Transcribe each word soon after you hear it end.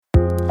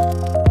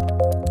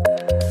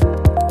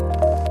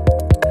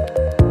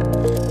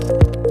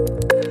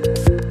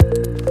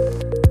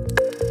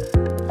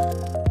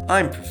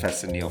I'm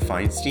Professor Neil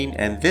Feinstein,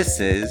 and this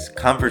is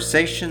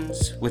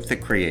Conversations with the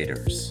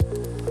Creators.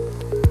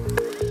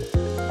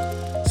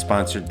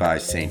 Sponsored by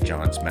St.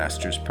 John's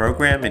Master's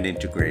Program in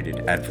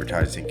Integrated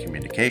Advertising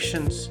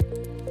Communications.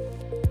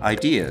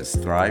 Ideas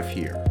thrive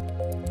here.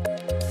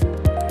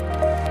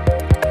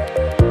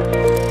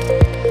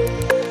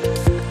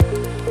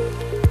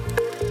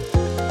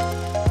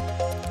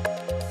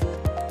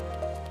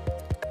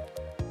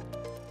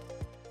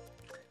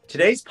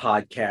 Today's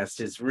podcast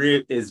is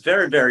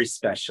very, very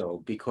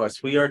special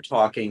because we are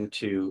talking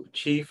to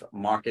Chief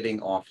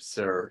Marketing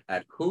Officer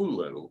at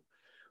Hulu,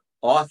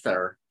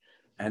 author,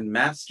 and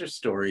master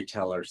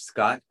storyteller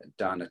Scott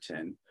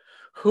Donatin,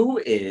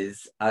 who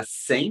is a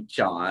St.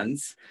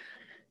 John's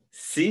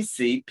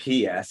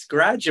CCPS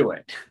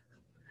graduate.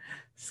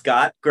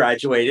 Scott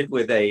graduated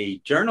with a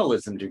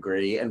journalism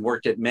degree and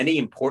worked at many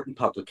important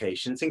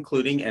publications,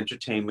 including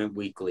Entertainment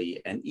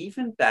Weekly. And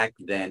even back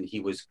then,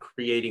 he was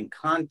creating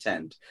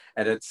content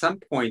and at some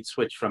point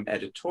switched from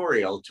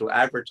editorial to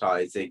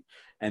advertising.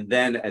 And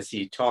then, as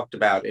he talked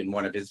about in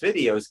one of his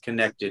videos,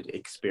 connected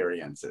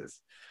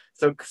experiences.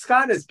 So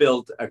Scott has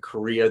built a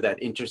career that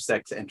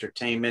intersects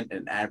entertainment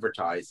and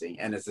advertising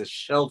and is a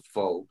shelf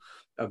full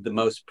of the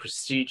most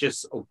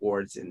prestigious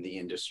awards in the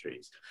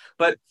industries.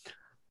 But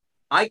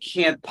I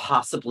can't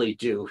possibly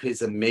do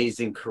his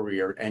amazing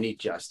career any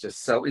justice.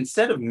 So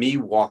instead of me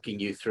walking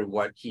you through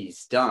what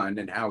he's done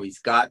and how he's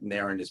gotten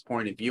there and his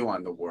point of view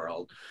on the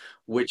world,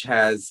 which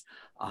has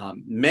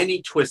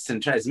many twists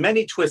and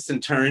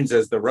turns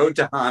as the road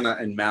to Hana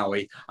and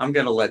Maui, I'm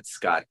going to let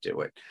Scott do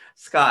it.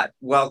 Scott,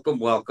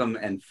 welcome,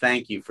 and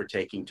thank you for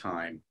taking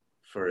time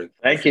for.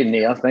 Thank you,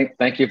 Neil.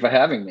 Thank you for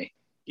having me.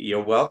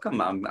 You're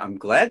welcome. I'm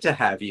glad to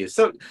have you.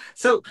 So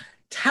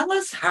tell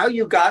us how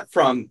you got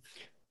from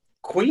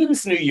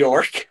Queens, New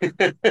York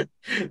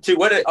to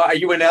what are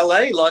you in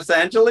LA, Los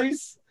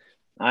Angeles?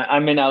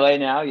 I'm in LA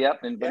now.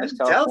 Yep, in Venice,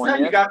 California. Tell us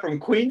how you got from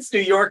Queens, New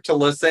York to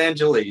Los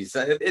Angeles.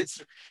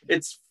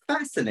 It's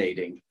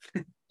fascinating.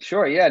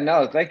 Sure. Yeah.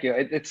 No. Thank you.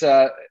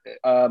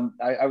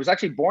 I was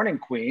actually born in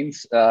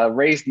Queens,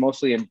 raised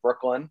mostly in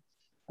Brooklyn,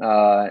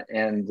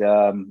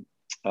 and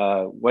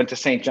went to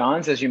St.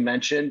 John's, as you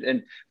mentioned.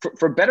 And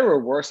for better or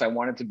worse, I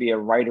wanted to be a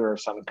writer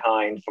of some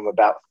kind from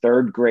about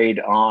third grade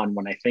on,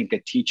 when I think a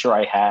teacher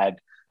I had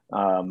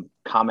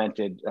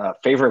commented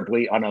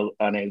favorably on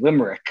a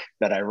limerick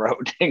that I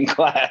wrote in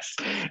class.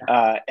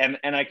 And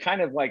I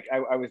kind of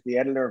I was the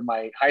editor of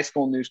my high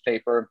school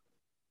newspaper.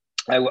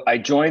 I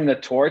joined the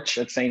Torch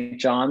at St.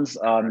 John's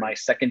on my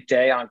second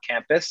day on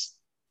campus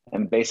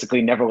and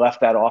basically never left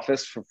that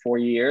office for 4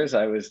 years.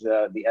 I was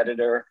the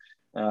editor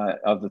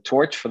of the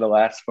Torch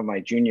for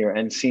my junior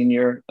and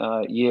senior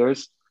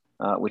years,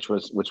 which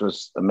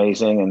was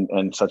amazing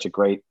and such a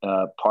great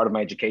part of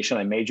my education.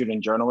 I majored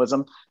in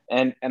journalism,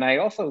 and I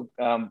also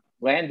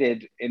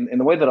landed in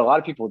the way that a lot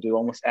of people do,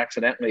 almost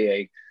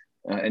accidentally,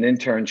 an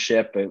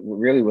internship. It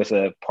really was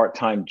a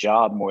part-time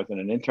job more than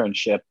an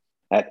internship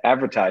at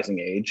Advertising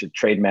Age, a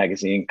trade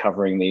magazine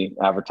covering the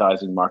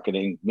advertising,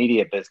 marketing,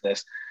 media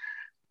business.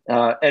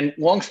 And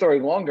long story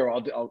longer,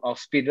 I'll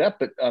speed it up,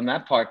 but on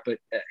that part, but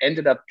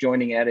ended up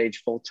joining Ad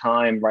Age full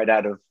time right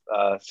out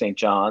of St.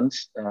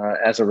 John's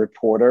as a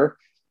reporter,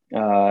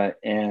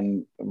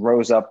 and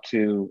rose up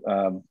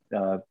to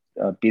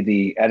be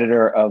the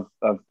editor of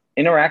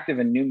interactive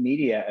and new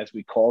media, as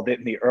we called it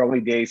in the early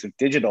days of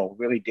digital.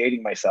 Really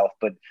dating myself,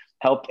 but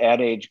helped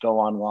Ad Age go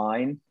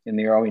online in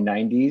the early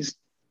 90s.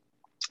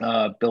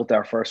 Built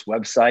our first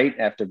website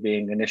after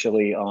being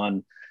initially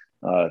on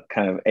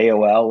kind of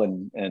AOL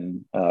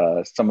and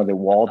some of the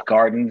walled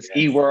gardens,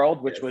 yes.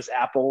 eWorld, which was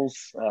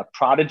Apple's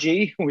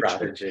Prodigy,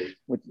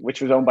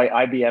 which was owned by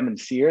IBM and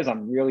Sears.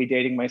 I'm really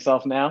dating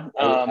myself now.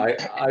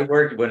 I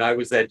worked when I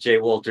was at J.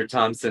 Walter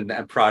Thompson,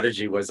 and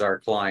Prodigy was our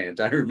client.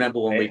 I remember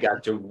when we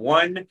got to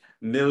 1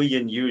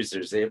 million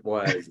users, it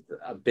was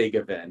a big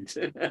event.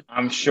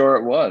 I'm sure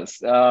it was.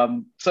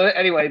 So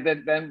anyway,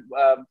 then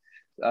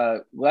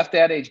left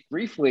Ad Age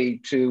briefly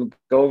to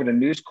go over to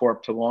News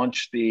Corp to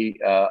launch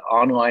the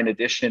online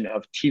edition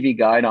of TV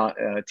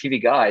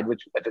Guide,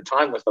 which at the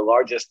time was the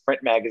largest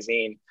print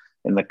magazine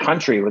in the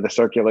country with a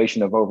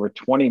circulation of over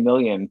 20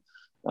 million.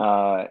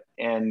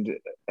 And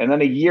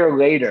then a year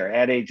later,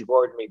 Ad Age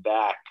lured me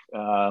back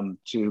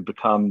to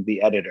become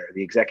the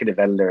executive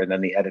editor, and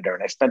then the editor.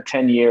 And I spent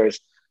 10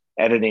 years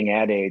editing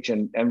Ad Age,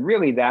 and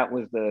really that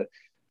was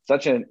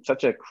such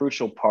a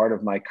crucial part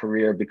of my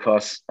career,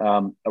 because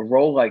a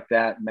role like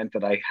that meant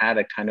that I had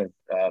a kind of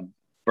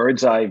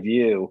bird's eye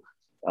view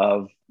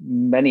of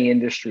many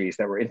industries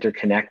that were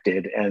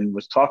interconnected, and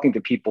was talking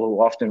to people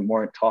who often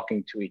weren't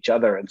talking to each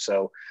other. And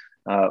so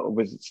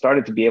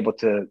started to be able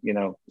to,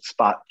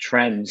 spot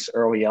trends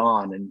early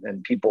on,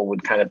 and people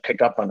would kind of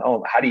pick up on,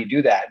 oh, how do you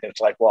do that? And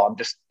it's like, well,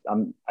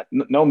 I'm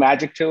no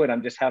magic to it.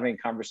 I'm just having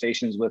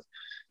conversations with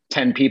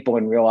 10 people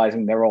and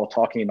realizing they're all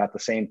talking about the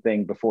same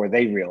thing before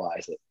they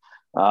realize it.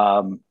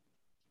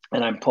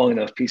 and I'm pulling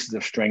those pieces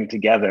of string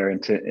together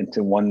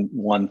into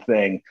one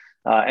thing.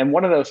 And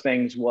one of those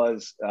things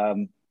was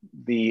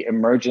the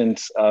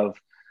emergence of,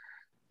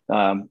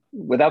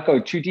 without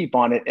going too deep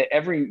on it,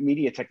 every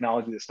media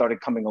technology that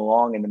started coming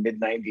along in the mid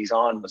 90s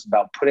on was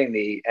about putting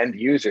the end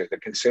user, the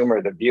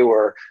consumer, the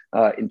viewer,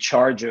 in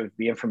charge of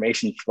the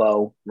information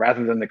flow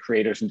rather than the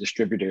creators and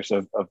distributors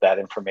of that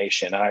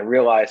information. And I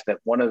realized that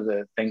one of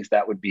the things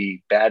that would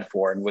be bad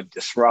for and would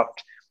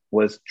disrupt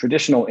was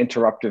traditional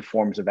interruptive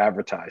forms of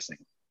advertising.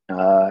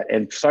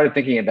 And started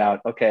thinking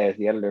about, okay, as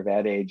the editor of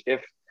Ad Age,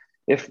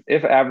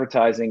 if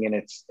advertising in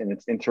its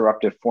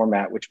interruptive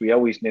format, which we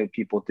always knew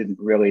people didn't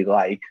really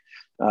like,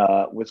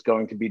 was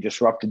going to be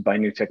disrupted by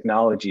new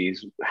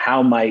technologies,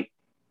 how might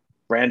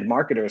brand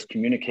marketers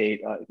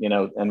communicate,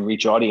 and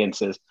reach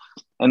audiences?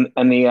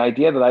 And the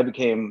idea that I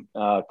became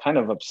kind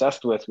of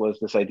obsessed with was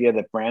this idea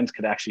that brands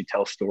could actually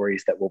tell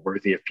stories that were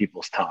worthy of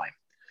people's time.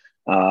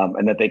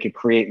 And that they could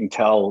create and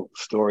tell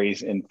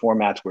stories in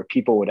formats where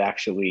people would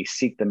actually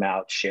seek them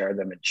out, share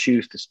them, and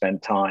choose to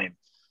spend time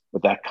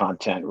with that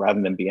content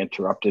rather than be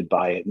interrupted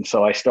by it. And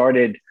so I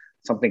started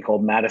something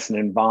called Madison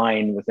and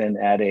Vine within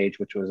Ad Age,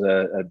 which was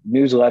a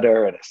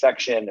newsletter and a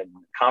section and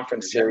a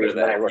conference series.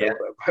 And I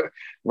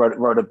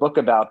wrote a book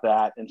about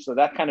that. And so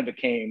that kind of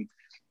became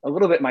a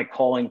little bit my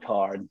calling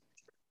card.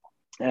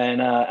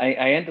 And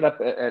I ended up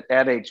at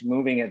Ad Age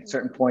moving at a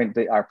certain point.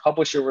 Our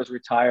publisher was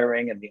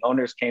retiring, and the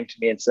owners came to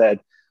me and said,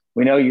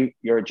 "We know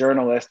you're a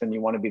journalist and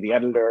you want to be the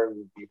editor.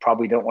 You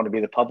probably don't want to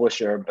be the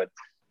publisher, but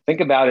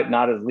think about it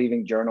not as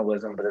leaving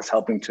journalism, but as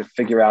helping to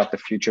figure out the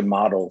future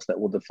models that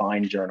will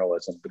define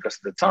journalism." Because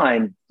at the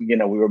time, we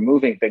were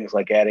moving things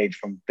like Ad Age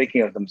from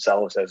thinking of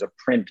themselves as a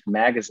print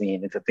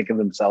magazine into thinking of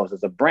themselves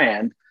as a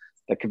brand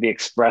that could be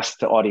expressed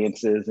to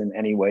audiences in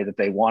any way that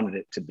they wanted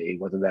it to be,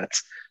 whether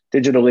that's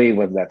digitally,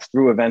 whether that's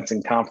through events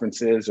and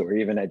conferences or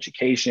even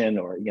education,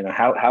 or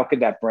how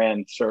could that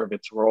brand serve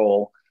its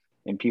role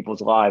in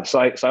people's lives. So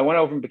I went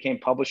over and became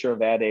publisher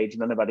of Ad Age,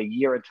 and then about a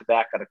year into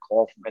that, got a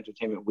call from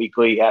Entertainment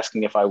Weekly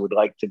asking if I would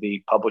like to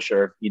be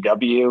publisher of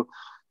EW.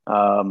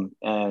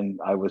 And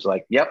I was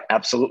like, yep,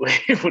 absolutely,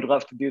 would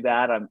love to do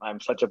that. I'm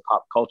such a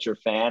pop culture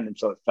fan, and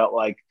so it felt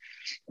like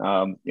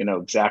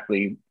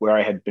exactly where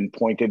I had been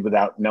pointed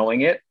without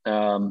knowing it.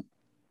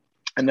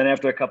 And then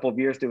after a couple of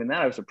years doing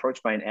that, I was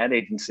approached by an ad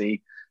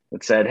agency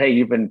that said, "Hey,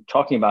 you've been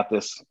talking about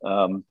this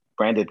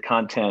branded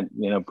content,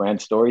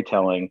 brand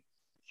storytelling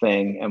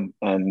thing,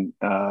 and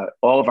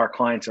all of our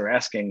clients are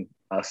asking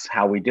us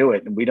how we do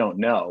it, and we don't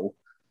know.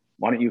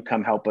 Why don't you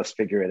come help us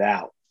figure it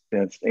out?"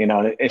 It's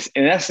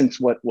in essence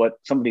what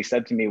somebody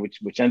said to me,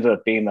 which ended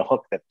up being the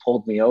hook that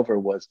pulled me over,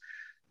 was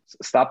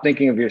stop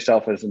thinking of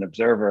yourself as an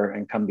observer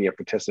and come be a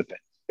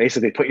participant.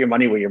 Basically, put your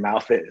money where your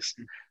mouth is.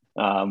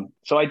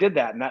 So I did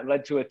that, and that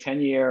led to a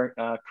 10-year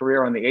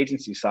career on the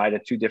agency side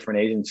at two different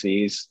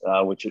agencies,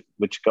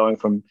 which going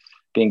from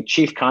being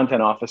chief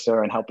content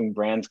officer and helping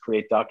brands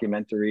create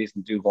documentaries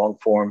and do long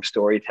form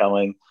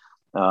storytelling,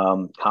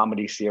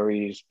 comedy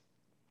series,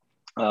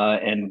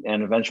 and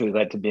eventually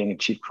led to being a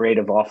chief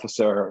creative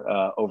officer,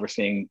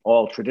 overseeing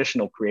all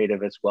traditional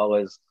creative as well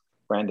as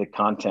branded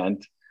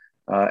content.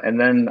 And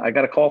then I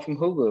got a call from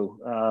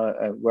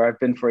Hulu, where I've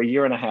been for a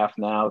year and a half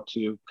now,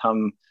 to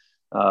come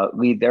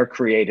lead their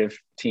creative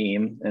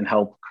team and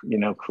help,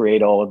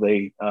 create all of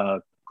the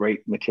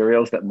great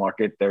materials that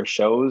market their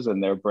shows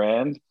and their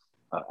brand,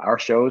 our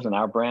shows and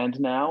our brand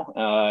now,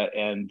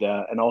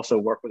 and also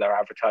work with our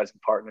advertising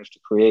partners to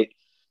create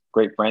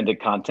great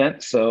branded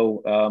content.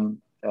 So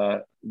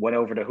went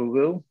over to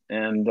Hulu,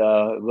 and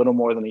a little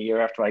more than a year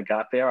after I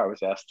got there, I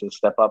was asked to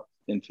step up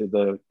into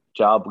the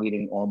job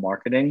leading all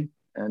marketing,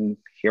 and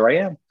here I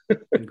am.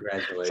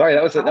 Congratulations. Sorry,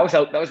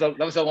 that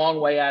was a long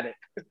way at it.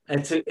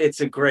 It's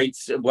a great,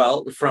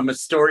 well, from a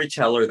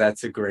storyteller,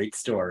 that's a great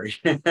story.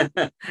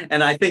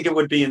 And I think it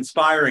would be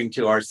inspiring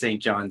to our St.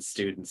 John's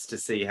students to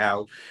see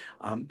how,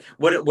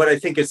 what I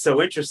think is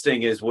so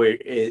interesting is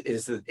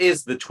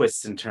the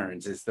twists and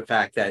turns, is the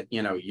fact that,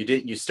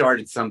 you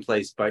started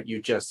someplace, but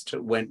you just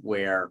went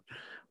where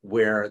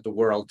the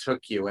world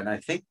took you. And I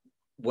think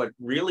what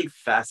really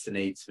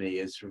fascinates me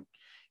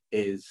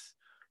is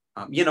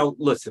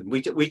listen,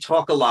 we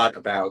talk a lot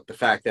about the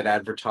fact that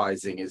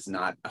advertising is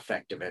not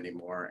effective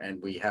anymore.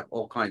 And we have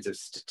all kinds of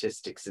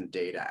statistics and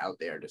data out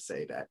there to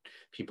say that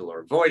people are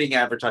avoiding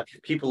advertising.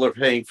 People are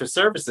paying for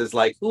services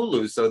like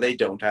Hulu so they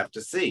don't have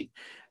to see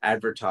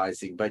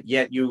advertising. But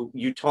yet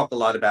you talk a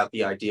lot about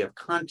the idea of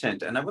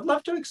content. And I would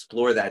love to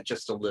explore that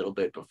just a little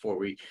bit before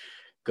we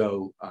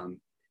go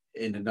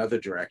in another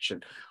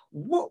direction.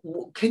 What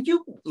can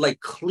you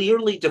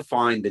clearly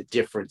define the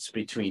difference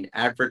between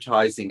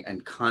advertising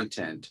and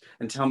content,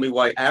 and tell me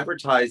why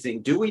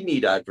do we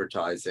need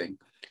advertising,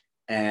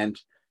 and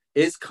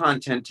is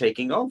content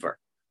taking over?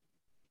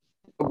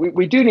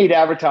 We do need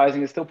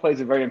advertising. It still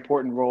plays a very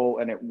important role,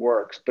 and it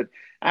works. But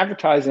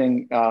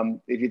advertising,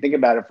 if you think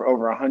about it, for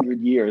over 100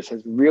 years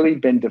has really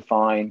been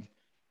defined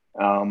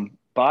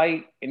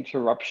by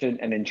interruption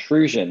and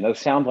intrusion. Those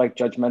sound like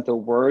judgmental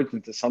words,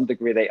 and to some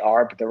degree they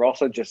are, but they're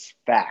also just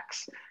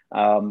facts.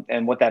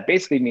 And what that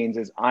basically means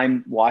is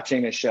I'm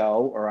watching a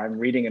show or I'm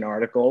reading an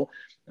article,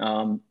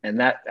 and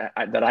that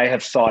I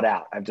have sought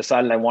out. I've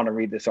decided I want to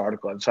read this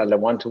article. I've decided I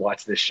want to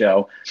watch this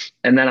show,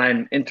 and then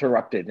I'm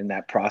interrupted in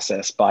that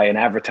process by an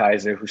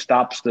advertiser who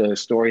stops the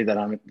story that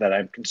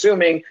I'm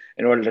consuming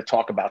in order to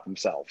talk about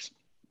themselves.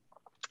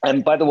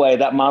 And by the way,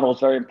 that model is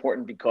very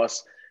important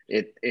because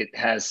it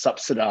has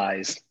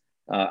subsidized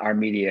our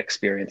media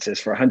experiences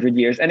for 100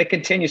 years, and it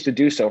continues to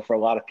do so for a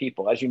lot of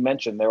people. As you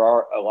mentioned, there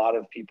are a lot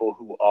of people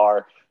who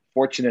are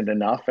fortunate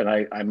enough, and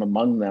I'm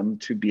among them,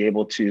 to be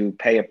able to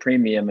pay a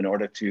premium in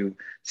order to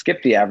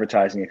skip the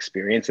advertising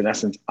experience. In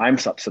essence, I'm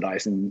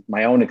subsidizing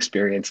my own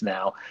experience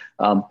now.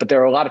 But there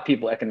are a lot of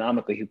people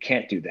economically who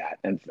can't do that.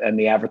 And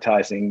the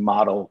advertising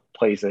model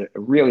plays a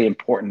really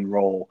important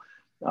role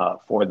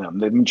for them.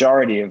 The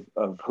majority of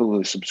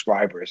Hulu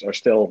subscribers are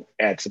still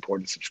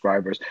ad-supported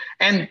subscribers.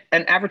 And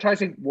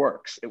advertising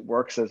works. It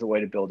works as a way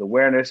to build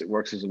awareness. It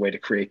works as a way to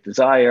create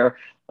desire.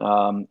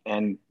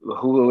 And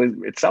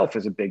Hulu itself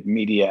is a big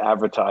media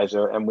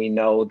advertiser, and we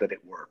know that it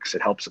works.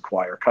 It helps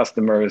acquire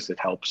customers. It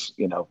helps,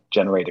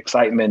 generate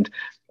excitement.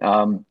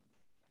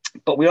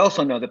 But we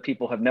also know that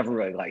people have never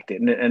really liked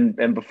it.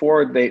 And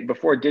before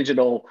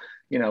digital,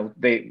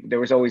 there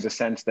was always a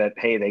sense that,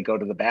 hey, they go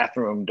to the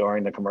bathroom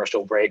during the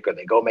commercial break, or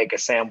they go make a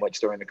sandwich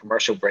during the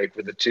commercial break,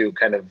 were the two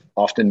kind of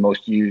often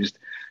most used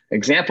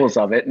examples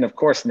of it. And of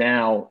course,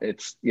 now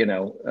it's,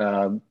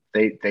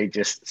 they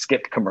just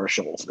skip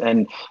commercials.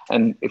 And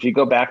if you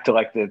go back to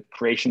like the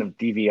creation of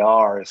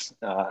DVRs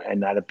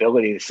and that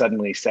ability to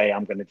suddenly say,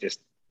 I'm going to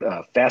just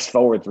fast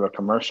forward through a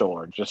commercial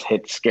or just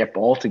hit skip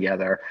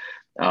altogether,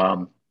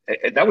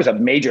 that was a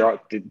major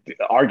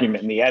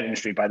argument in the ad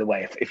industry, by the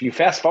way. If you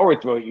fast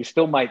forward through it, you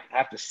still might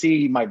have to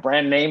see my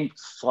brand name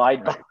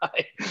slide by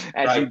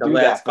as you do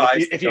that.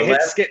 If you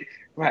hit skip,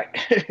 right?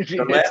 If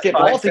you hit skip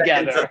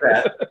altogether,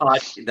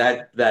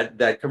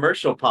 that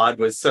commercial pod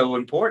was so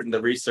important.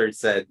 The research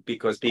said,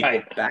 because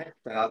people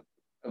backed up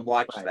and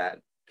watched that.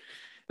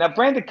 Now,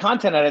 branded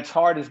content at its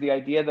heart is the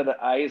idea that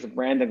I, as a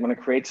brand, am going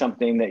to create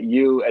something that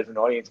you, as an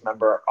audience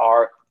member,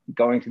 are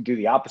going to do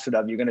the opposite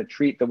of. You're going to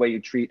treat the way you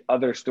treat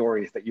other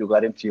stories that you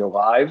let into your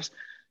lives.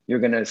 You're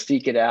going to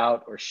seek it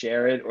out or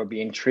share it or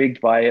be intrigued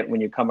by it when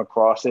you come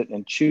across it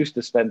and choose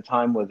to spend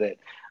time with it.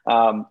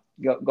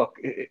 Look,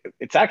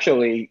 it's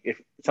actually,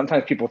 if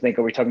sometimes people think,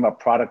 are we talking about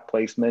product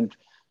placement?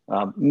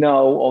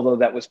 No, although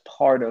that was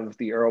part of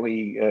the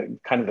early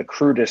kind of the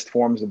crudest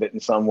forms of it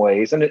in some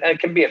ways. And it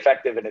can be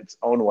effective in its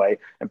own way.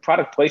 And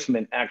product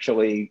placement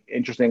actually,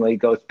 interestingly,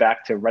 goes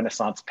back to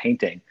Renaissance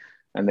painting.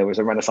 And there was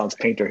a Renaissance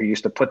painter who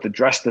used to put the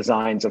dress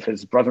designs of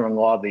his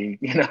brother-in-law, the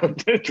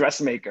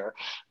dressmaker,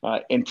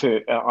 onto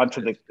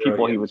the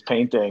people he was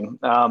painting.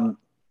 But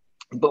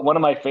one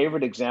of my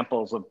favorite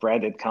examples of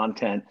branded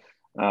content,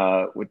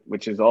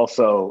 which is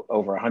also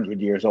over 100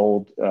 years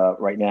old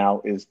right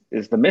now, is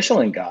the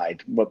Michelin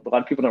Guide. What a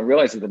lot of people don't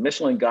realize is the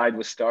Michelin Guide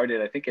was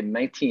started, I think, in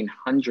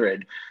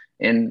 1900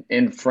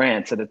 in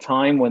France, at a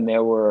time when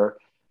there were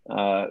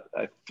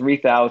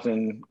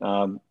 3,000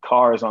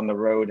 cars on the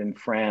road in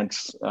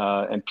France,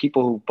 and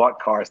people who bought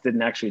cars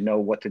didn't actually know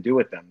what to do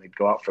with them. They'd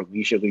go out for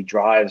leisurely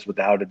drives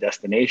without a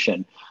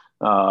destination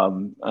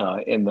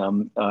in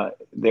them.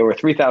 There were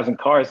 3,000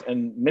 cars,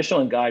 and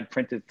Michelin Guide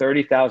printed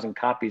 30,000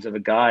 copies of a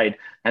guide.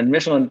 And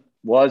Michelin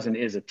was and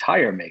is a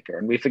tire maker.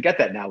 And we forget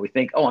that now. We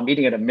think, oh, I'm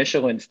eating at a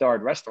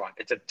Michelin-starred restaurant.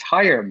 It's a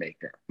tire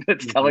maker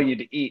that's telling you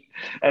to eat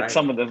at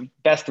some of the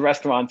best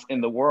restaurants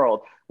in the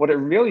world. What it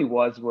really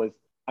was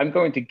I'm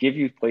going to give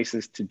you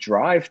places to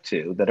drive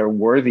to that are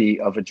worthy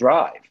of a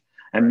drive.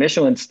 And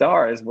Michelin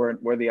stars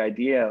were the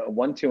idea,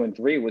 1, 2, and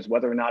 3 was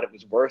whether or not it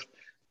was worth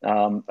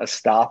a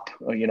stop,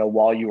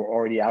 while you were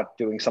already out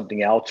doing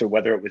something else, or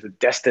whether it was a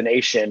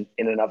destination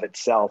in and of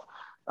itself.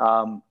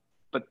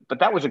 But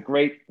that was a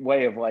great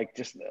way of, like,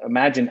 just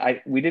imagine,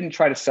 we didn't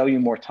try to sell you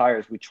more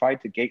tires. We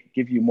tried to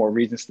give you more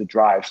reasons to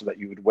drive so that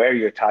you would wear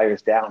your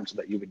tires down so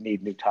that you would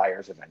need new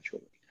tires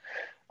eventually.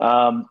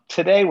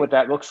 Today, what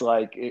that looks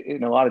like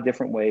in a lot of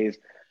different ways,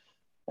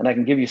 and I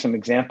can give you some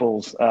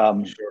examples.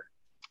 Sure.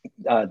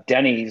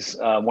 Denny's,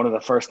 one of the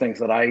first things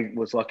that I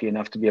was lucky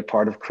enough to be a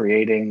part of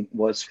creating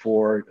was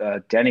for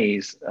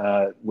Denny's,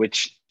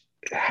 which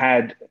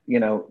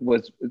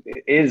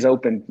is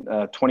open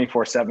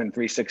 24/7,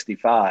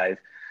 365,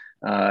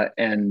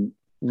 and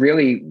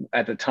really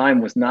at the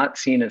time was not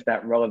seen as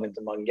that relevant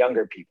among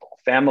younger people.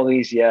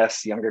 Families,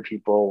 yes; younger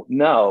people,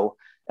 no.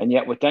 And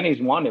yet what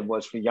Denny's wanted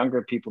was for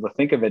younger people to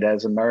think of it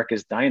as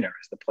America's diner,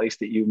 as the place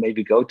that you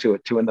maybe go to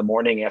at 2 a.m.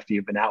 after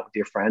you've been out with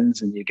your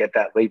friends and you get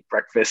that late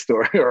breakfast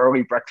or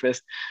early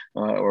breakfast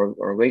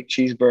or late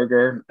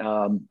cheeseburger,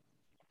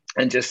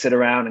 and just sit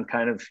around and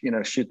kind of,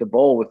 shoot the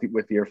bull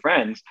with your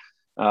friends.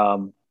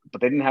 But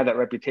they didn't have that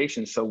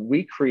reputation. So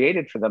we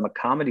created for them a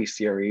comedy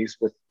series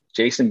with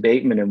Jason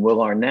Bateman and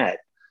Will Arnett,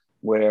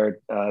 where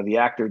the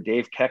actor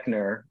Dave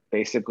Koechner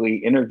basically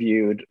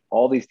interviewed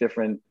all these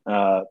different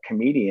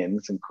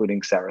comedians,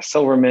 including Sarah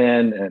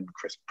Silverman and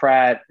Chris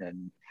Pratt,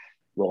 and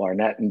Will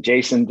Arnett and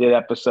Jason did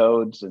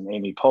episodes, and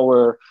Amy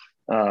Poehler.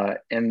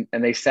 and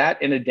they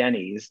sat in a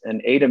Denny's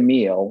and ate a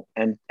meal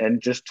and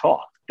just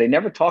talked. They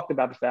never talked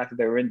about the fact that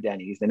they were in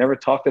Denny's. They never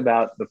talked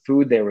about the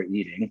food they were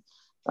eating.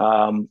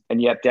 And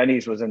yet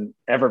Denny's was an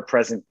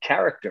ever-present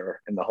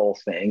character in the whole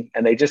thing.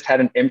 And they just had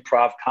an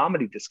improv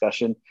comedy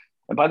discussion.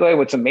 And by the way,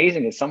 what's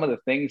amazing is some of the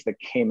things that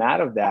came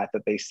out of that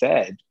they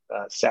said.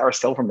 Sarah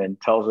Silverman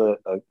tells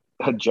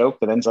a joke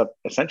that ends up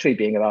essentially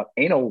being about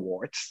anal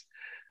warts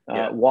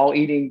while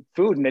eating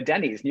food in a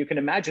Denny's. And you can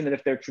imagine that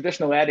if their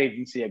traditional ad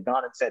agency had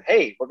gone and said,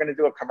 hey, we're going to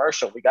do a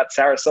commercial. We got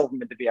Sarah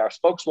Silverman to be our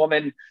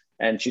spokeswoman,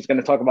 and she's going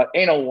to talk about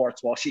anal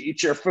warts while she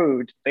eats your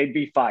food, they'd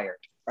be fired.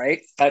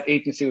 Right? That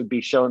agency would be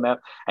showing that.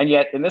 And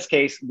yet in this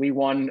case, we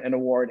won an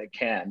award at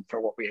Cannes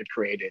for what we had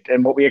created.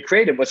 And what we had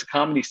created was a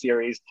comedy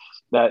series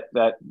that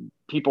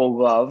people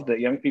loved, that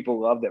young people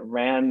loved, that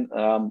ran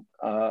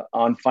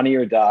on Funny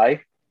or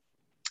Die,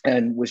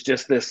 and was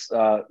just this,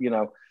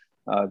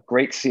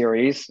 great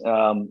series.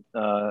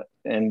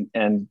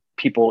 And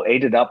people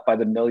ate it up by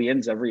the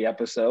millions every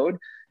episode.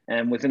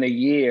 And within a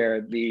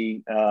year,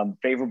 the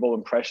favorable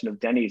impression of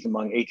Denny's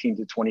among 18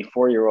 to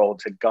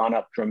 24-year-olds had gone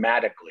up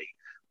dramatically,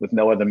 with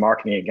no other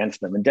marketing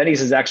against them. And Denny's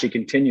has actually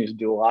continues to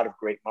do a lot of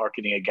great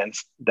marketing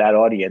against that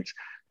audience.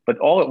 But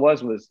all it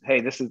was,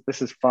 hey, this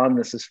is fun,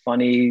 this is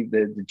funny,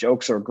 the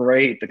jokes are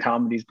great, the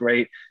comedy's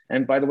great.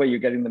 And by the way, you're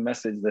getting the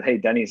message that, hey,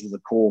 Denny's is a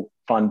cool,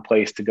 fun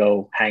place to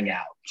go hang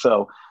out.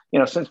 So,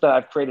 since that,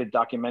 I've created a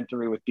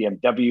documentary with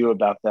BMW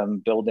about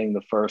them building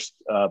the first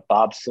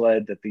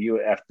bobsled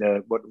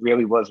that what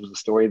really was a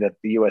story that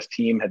the US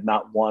team had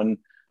not won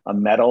a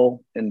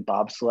medal in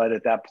bobsled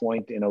at that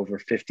point in over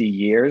 50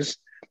 years.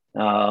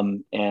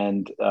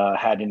 And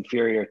had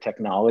inferior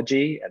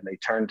technology, and they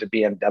turned to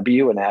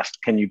BMW and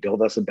asked, can you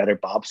build us a better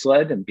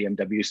bobsled? And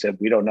BMW said,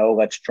 we don't know,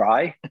 let's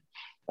try.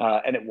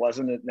 And it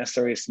wasn't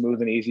necessarily a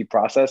smooth and easy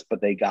process, but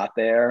they got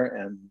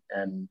there,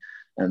 and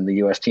the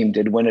US team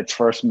did win its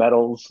first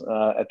medals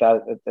at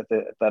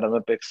that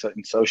Olympics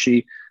in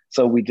Sochi.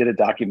 So we did a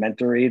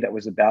documentary that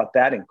was about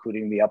that,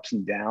 including the ups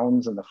and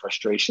downs and the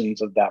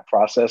frustrations of that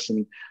process.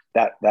 And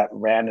that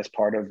ran as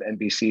part of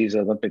NBC's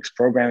Olympics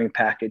programming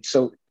package.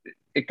 So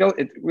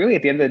it really,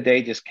 at the end of the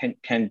day, just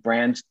can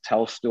brands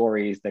tell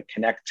stories that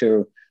connect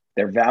to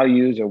their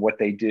values or what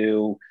they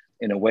do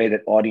in a way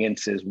that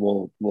audiences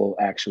will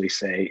actually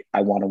say,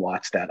 I want to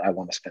watch that. I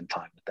want to spend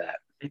time with that.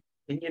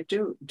 Can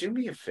you do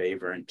me a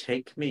favor and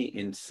take me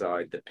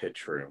inside the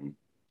pitch room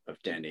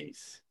of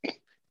Denny's,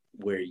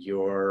 where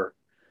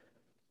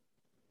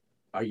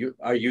are you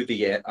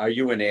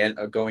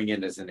going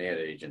in as an ad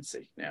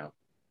agency now?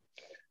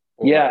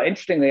 Yeah,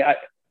 interestingly,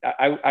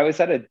 I was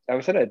at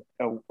an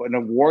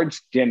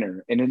awards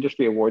dinner, an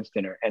industry awards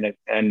dinner,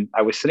 and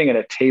I was sitting at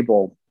a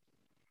table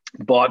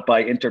bought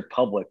by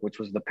Interpublic, which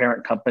was the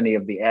parent company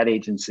of the ad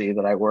agency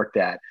that I worked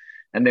at.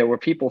 And there were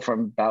people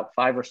from about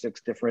 5 or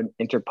 6 different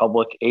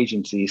Interpublic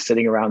agencies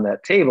sitting around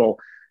that table.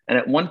 And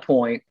at one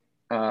point,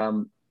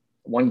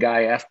 one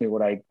guy asked me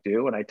what I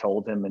do, and I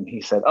told him, and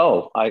he said,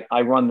 oh,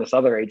 I run this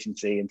other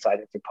agency inside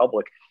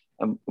Interpublic.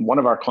 And one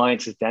of our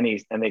clients is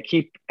Denny's, and they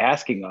keep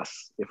asking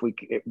us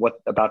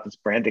what about this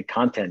branded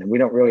content, and we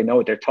don't really know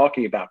what they're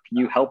talking about. Can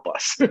you help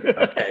us?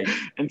 Okay.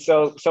 And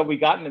so we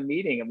got in a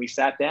meeting and we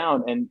sat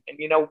down, and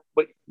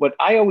what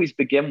I always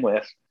begin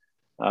with,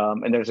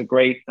 and there's a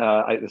great,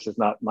 this is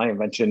not my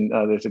invention.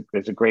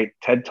 There's a great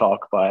TED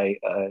talk by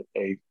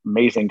a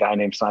amazing guy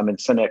named Simon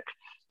Sinek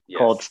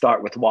called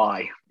 "Start with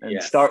Why."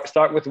 And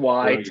start with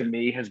why to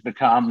me has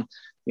become,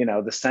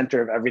 the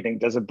center of everything.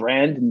 Does a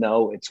brand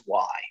know its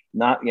why?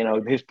 Not,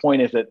 his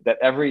point is that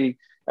every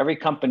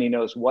company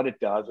knows what it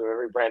does, or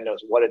every brand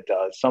knows what it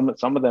does. Some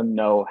of them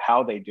know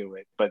how they do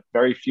it, but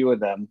very few of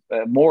them,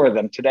 more of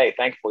them today,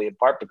 thankfully, in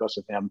part because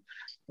of him,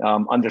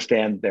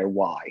 understand their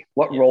why.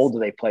 What role do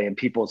they play in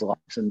people's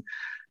lives, and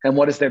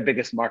what is their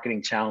biggest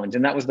marketing challenge?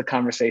 And that was the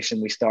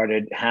conversation we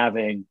started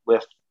having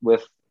with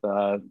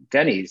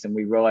Denny's, and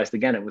we realized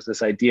again it was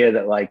this idea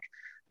that like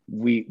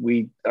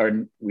we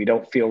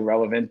don't feel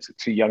relevant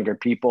to younger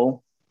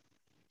people,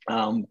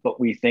 but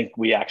we think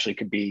we actually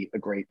could be a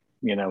great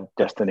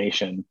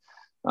destination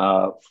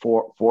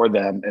for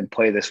them and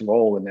play this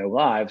role in their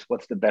lives.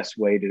 What's the best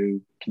way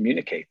to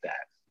communicate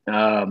that?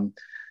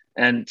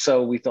 And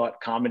so we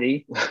thought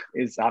comedy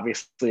is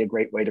obviously a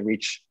great way to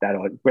reach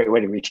a great way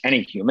to reach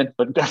any human,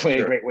 but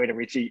definitely a great way to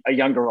reach a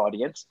younger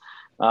audience.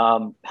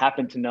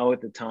 Happened to know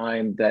at the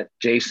time that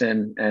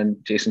Jason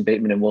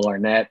Bateman and Will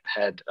Arnett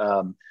had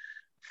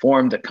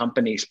formed a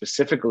company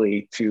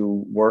specifically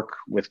to work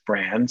with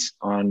brands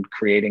on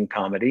creating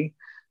comedy.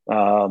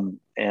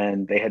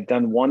 And they had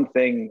done one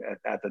thing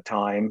at the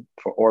time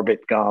for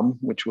Orbit Gum,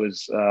 which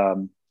was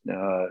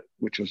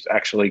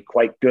actually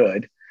quite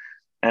good.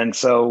 And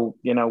so,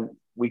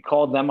 we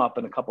called them up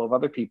and a couple of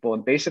other people.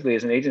 And basically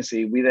as an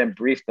agency, we then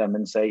briefed them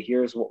and say,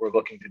 here's what we're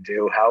looking to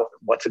do.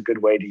 What's a good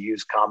way to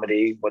use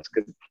comedy? What's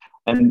good?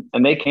 And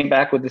they came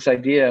back with this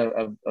idea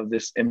of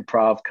this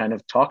improv kind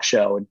of talk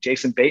show. And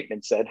Jason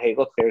Bateman said, hey,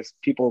 look, there's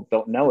people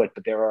don't know it,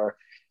 but there are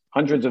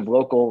hundreds of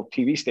local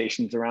TV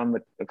stations around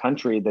the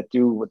country that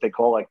do what they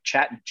call like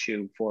chat and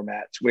chew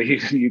formats, where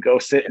you go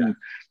sit and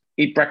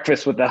eat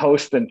breakfast with the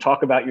host and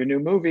talk about your new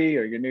movie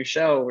or your new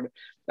show.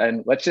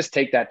 And let's just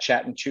take that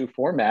chat and chew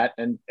format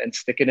and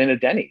stick it in a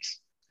Denny's.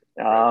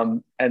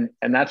 And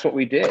that's what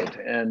we did.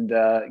 And,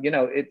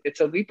 it's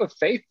a leap of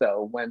faith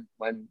though,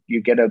 when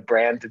you get a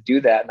brand to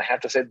do that. And I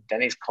have to say,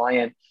 Denny's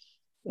client,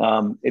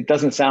 it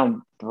doesn't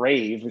sound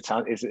brave. It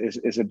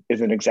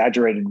is an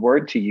exaggerated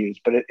word to use,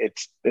 but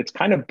it's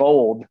kind of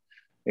bold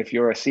if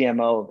you're a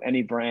CMO of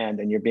any brand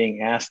and you're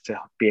being asked to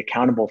be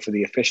accountable for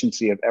the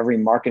efficiency of every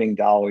marketing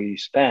dollar you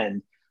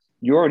spend.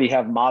 You already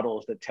have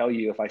models that tell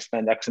you if I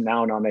spend X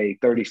amount on a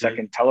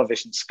 30-second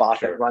television spot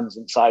that runs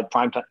inside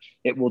primetime,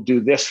 it will do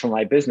this for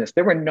my business.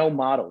 There were no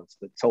models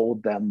that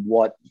told them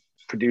what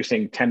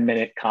producing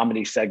 10-minute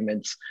comedy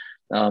segments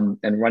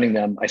and running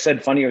them. I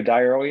said Funny or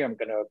Die earlier. I'm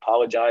going to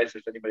apologize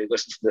if anybody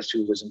listens to this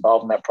who was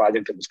involved in that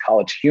project. It was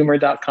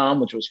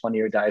collegehumor.com, which was Funny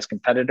or Die's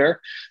competitor,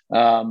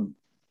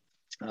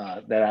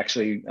 that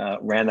actually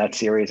ran that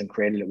series and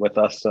created it with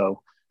us.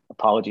 So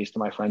apologies to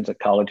my friends at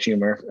College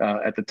Humor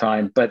at the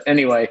time. But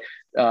anyway,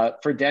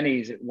 for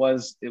Denny's, it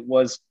was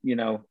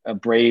a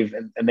brave,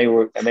 and they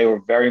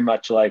were very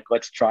much like,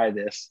 let's try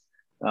this.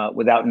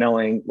 Without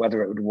knowing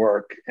whether it would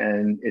work,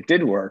 and it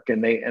did work.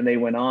 And they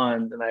went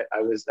on, and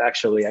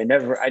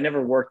I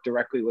never worked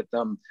directly with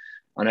them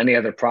on any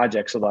other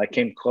projects, although I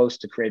came close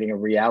to creating a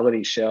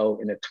reality show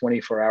in a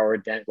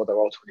 24-hour, well, they're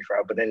all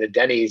 24-hour, but in a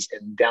Denny's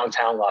in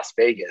downtown Las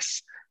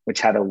Vegas,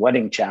 which had a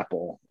wedding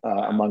chapel,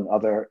 among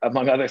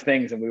other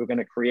things. And we were going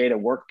to create a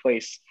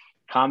workplace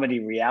comedy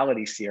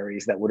reality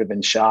series that would have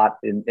been shot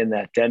in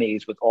that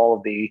Denny's with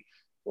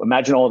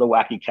imagine all the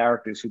wacky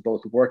characters who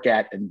both work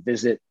at and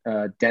visit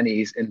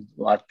Denny's in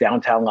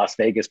downtown Las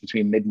Vegas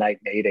between midnight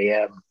and 8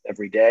 a.m.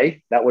 every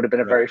day. That would have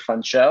been a very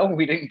fun show.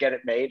 We didn't get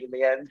it made in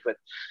the end,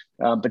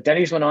 but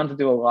Denny's went on to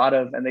do a lot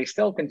of, and they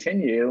still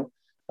continue,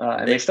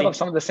 and they still have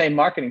some of the same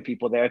marketing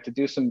people there to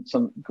do some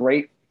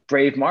great,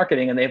 brave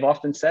marketing. And they've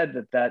often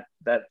said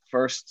that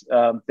first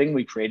thing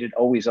we created,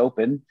 Always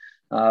Open,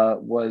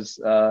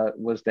 was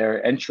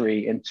their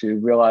entry into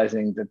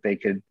realizing that they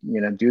could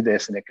do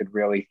this, and it could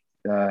really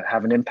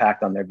have an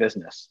impact on their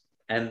business.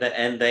 And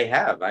they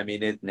have. I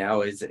mean, it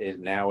now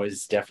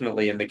is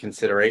definitely in the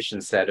consideration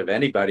set of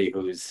anybody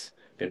who's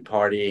been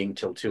partying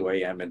till 2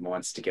 a.m. and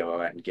wants to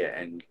go out and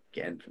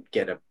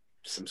get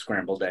some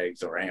scrambled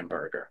eggs or a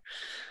hamburger.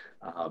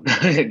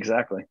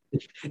 Exactly.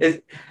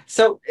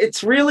 So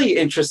it's really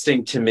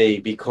interesting to me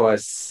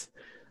because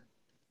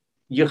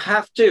you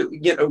have to,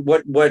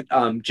 what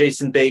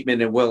Jason Bateman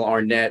and Will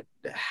Arnett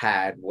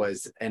had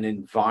was an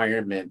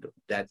environment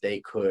that they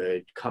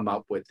could come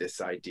up with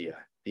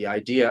the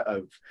idea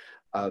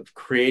of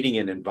creating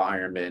an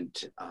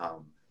environment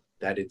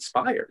that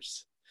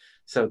inspires.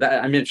 So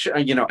that, I mean,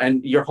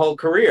 and your whole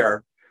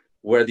career,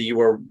 whether you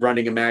were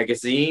running a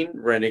magazine,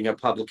 running a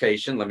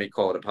publication, let me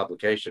call it a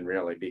publication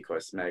really,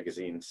 because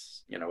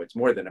magazines, it's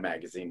more than a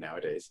magazine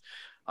nowadays.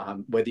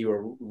 Whether you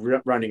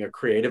were running a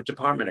creative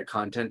department, a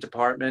content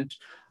department,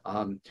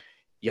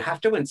 you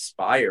have to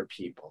inspire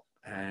people.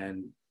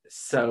 And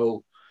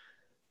so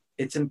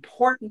it's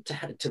important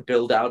to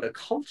build out a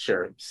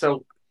culture.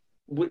 So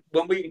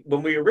when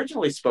we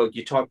originally spoke,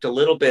 you talked a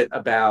little bit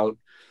about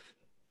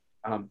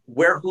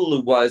where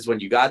Hulu was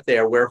when you got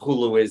there, where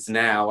Hulu is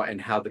now,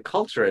 and how the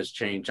culture has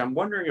changed. I'm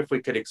wondering if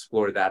we could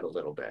explore that a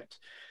little bit.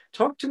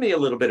 Talk to me a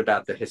little bit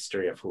about the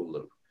history of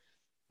Hulu.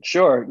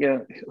 Sure.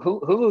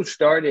 Hulu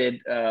started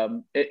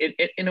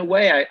in a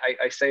way.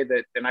 I say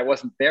that, and I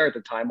wasn't there at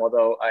the time,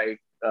 although I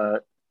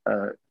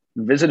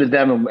visited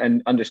them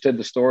and understood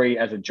the story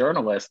as a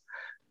journalist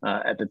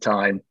at the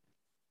time,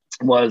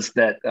 was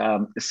that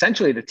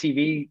essentially the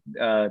TV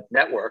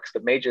networks,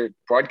 the major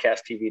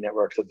broadcast TV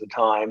networks at the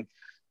time,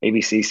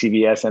 ABC,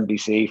 CBS,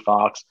 NBC,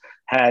 Fox,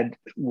 had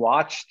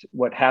watched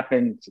what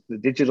happened, the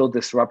digital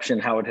disruption,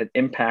 how it had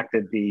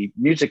impacted the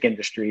music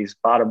industry's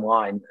bottom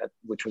line,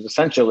 which was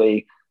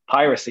essentially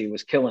piracy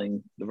was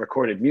killing the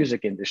recorded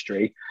music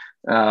industry,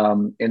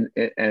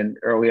 and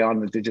early on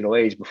in the digital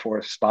age,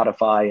 before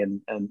Spotify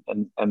and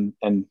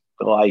the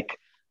like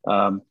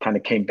kind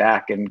of came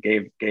back and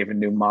gave a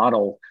new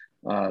model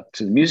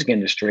to the music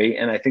industry.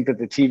 And I think that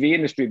the TV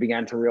industry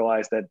began to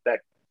realize that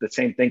the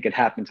same thing could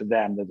happen to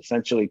them, that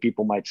essentially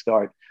people might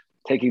start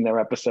taking their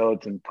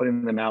episodes and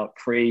putting them out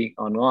free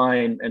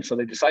online. And so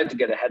they decided to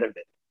get ahead of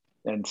it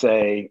and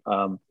say,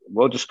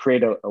 we'll just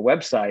create a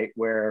website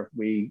where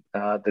we,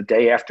 the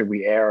day after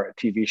we air a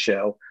TV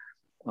show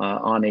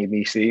on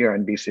ABC or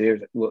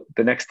NBC,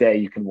 the next day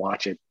you can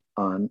watch it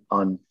on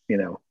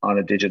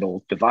a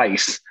digital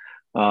device.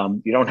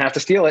 You don't have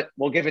to steal it.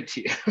 We'll give it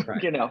to you,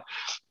 right.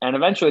 And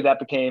eventually that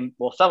became,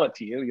 we'll sell it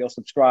to you. You'll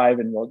subscribe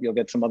and you'll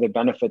get some other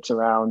benefits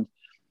around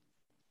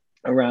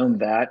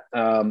that.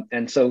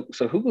 And so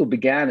Hulu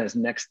began as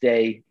Next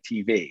Day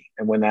TV.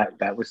 And when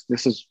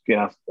this is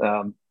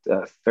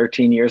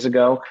 13 years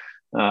ago,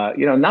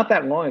 not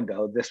that long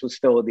ago, this was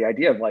still the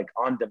idea of like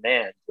on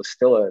demand was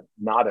still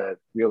not a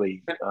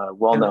really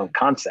well-known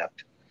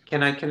concept.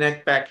 Can I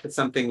connect back to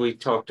something we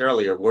talked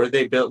earlier? Were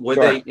they built?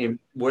 Sure.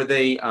 Were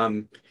they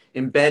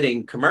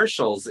embedding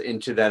commercials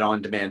into that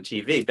on-demand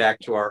TV? Back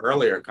to our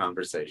earlier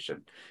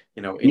conversation,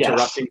 Yes.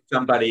 interrupting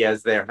somebody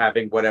as they're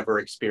having whatever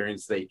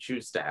experience they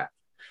choose to have.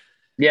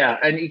 Yeah,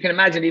 and you can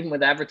imagine even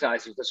with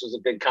advertisers, this was a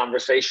big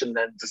conversation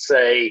then to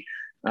say,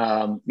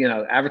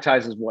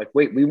 advertisers were like,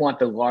 wait, we want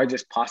the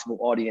largest possible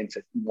audience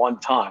at one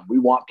time. We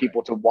want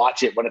people to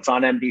watch it when it's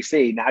on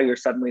NBC. Now you're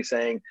suddenly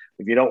saying,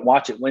 if you don't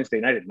watch it Wednesday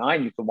night at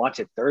 9, you can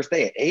watch it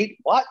Thursday at 8.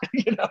 What?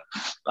 And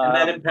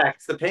that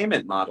impacts the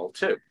payment model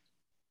too.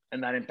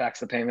 And that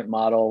impacts the payment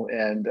model.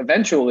 And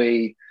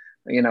eventually,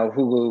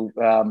 Hulu,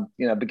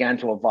 began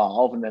to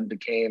evolve and then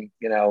became,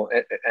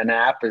 an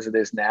app as it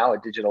is now, a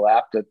digital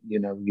app that,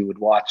 you would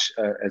watch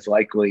as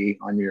likely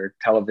on your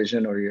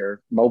television or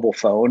your mobile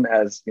phone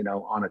as,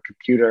 on a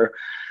computer.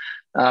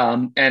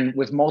 And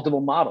with multiple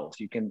models,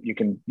 you can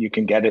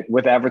get it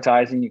with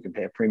advertising, you can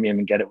pay a premium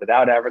and get it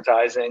without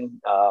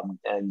advertising.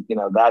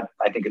 That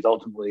I think is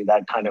ultimately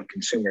that kind of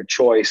consumer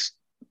choice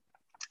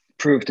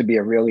proved to be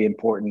a really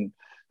important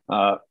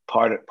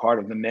part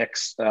of the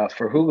mix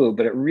for Hulu,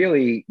 but it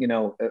really,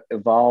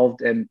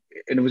 evolved, and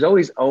it was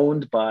always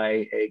owned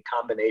by a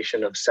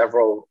combination of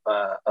several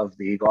of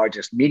the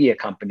largest media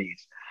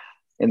companies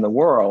in the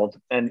world.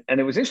 And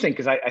it was interesting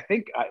because I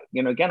think,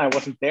 again, I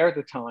wasn't there at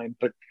the time,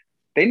 but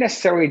they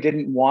necessarily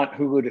didn't want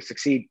Hulu to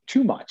succeed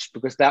too much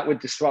because that would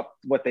disrupt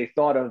what they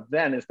thought of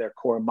then as their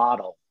core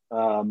model.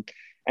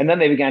 And then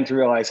they began to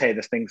realize, hey,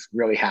 this thing's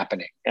really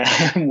happening,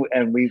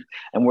 and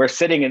we're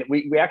sitting in.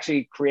 We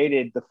actually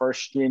created the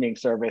first streaming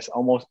service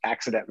almost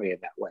accidentally in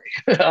that way.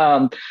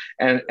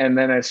 And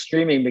then as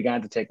streaming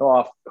began to take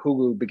off,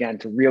 Hulu began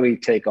to really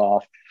take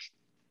off,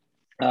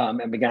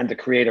 and began to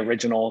create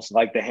originals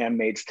like The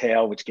Handmaid's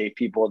Tale, which gave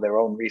people their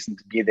own reason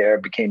to be there.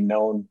 Became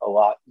known a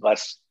lot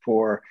less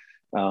for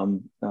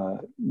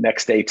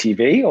next day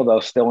TV, although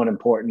still an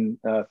important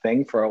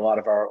thing for a lot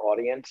of our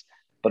audience,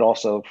 but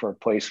also for a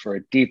place for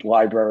a deep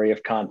library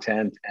of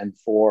content and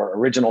for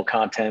original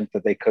content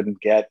that they couldn't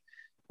get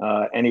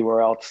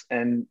anywhere else.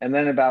 And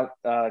then about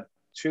almost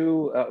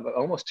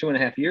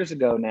 2.5 years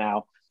ago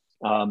now,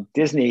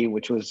 Disney,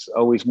 which was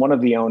always one of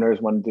the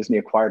owners when Disney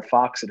acquired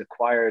Fox, it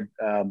acquired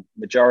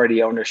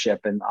majority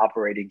ownership and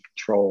operating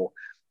control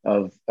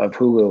of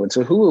Hulu. And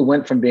so Hulu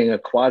went from being a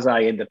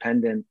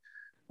quasi-independent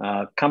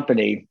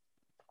company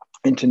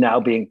into now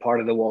being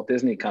part of the Walt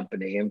Disney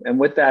Company. And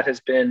with that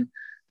has been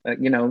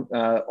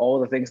all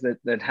of the things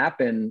that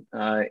happen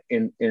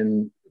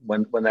in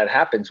when that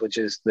happens, which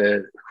is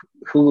the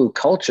Hulu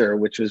culture,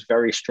 which was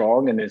very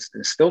strong and is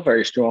still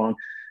very strong,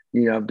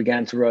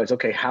 began to realize,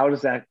 okay, how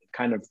does that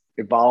kind of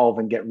evolve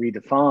and get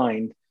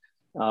redefined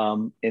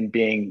in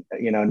being,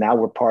 now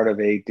we're part of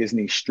a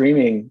Disney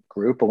streaming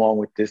group along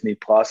with Disney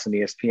Plus and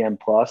ESPN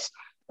Plus.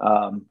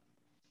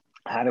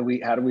 How do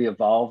we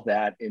evolve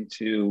that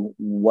into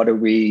what are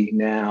we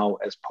now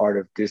as part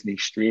of Disney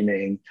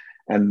streaming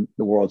and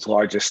the world's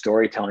largest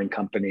storytelling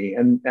company?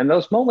 And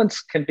those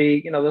moments can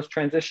be, those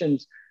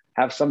transitions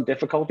have some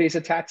difficulties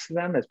attached to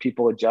them as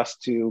people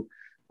adjust to,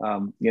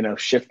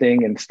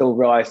 shifting and still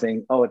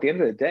realizing, at the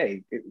end of the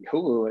day,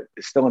 Hulu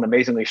is still an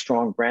amazingly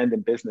strong brand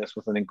and business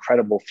with an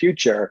incredible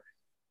future.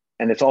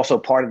 And it's also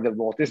part of the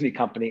Walt Disney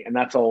Company, and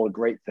that's all a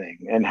great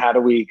thing. And how do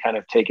we kind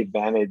of take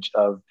advantage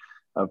of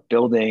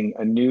building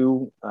a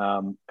new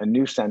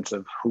sense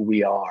of who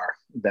we are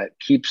that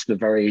keeps the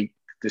very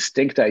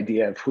distinct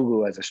idea of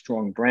Hulu as a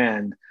strong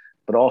brand,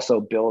 but also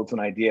builds an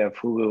idea of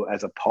Hulu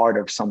as a part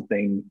of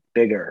something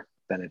bigger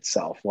than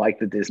itself, like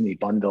the Disney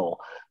bundle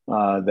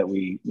that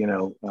we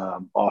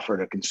offer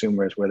to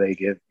consumers, where they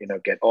get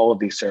all of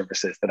these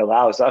services that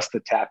allows us to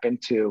tap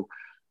into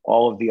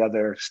all of the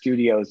other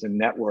studios and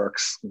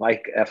networks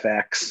like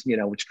FX,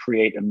 which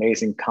create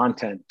amazing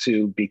content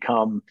to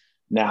become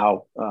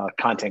now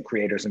content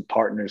creators and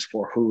partners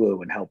for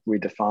Hulu and help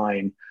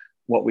redefine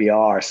what we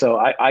are. So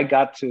I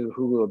got to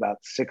Hulu about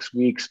 6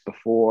 weeks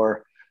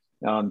before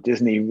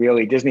Disney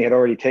had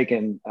already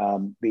taken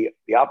the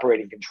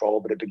operating control,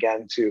 but it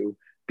began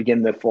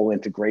the full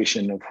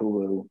integration of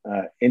Hulu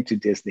into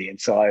Disney. And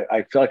so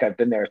I feel like I've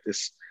been there at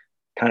this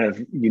kind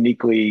of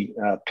uniquely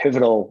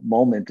pivotal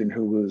moment in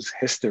Hulu's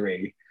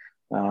history.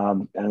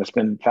 And it's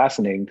been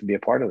fascinating to be a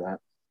part of that.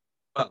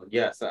 Well,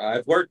 yes,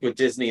 I've worked with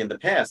Disney in the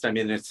past. I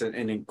mean, it's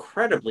an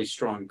incredibly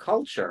strong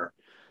culture,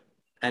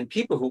 and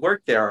people who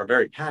work there are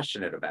very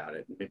passionate about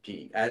it,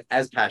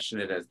 as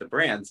passionate as the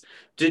brands.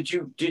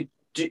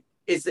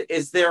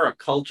 Is there a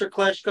culture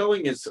clash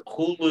going? Is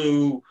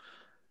Hulu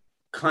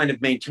kind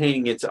of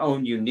maintaining its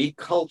own unique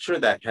culture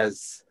that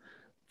has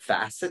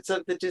facets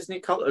of the Disney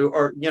culture,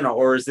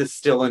 or is this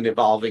still an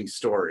evolving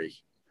story?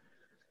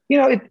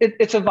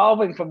 It's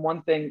evolving from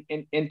one thing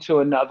into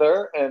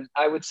another, and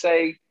I would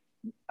say,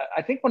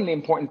 I think one of the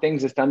important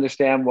things is to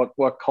understand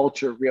what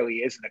culture really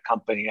is in a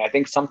company. I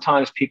think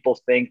sometimes people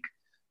think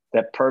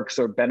that perks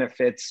or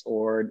benefits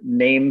or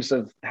names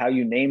of how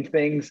you name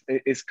things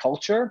is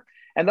culture.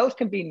 And those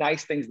can be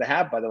nice things to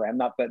have, by the way. I'm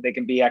not, but they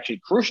can be actually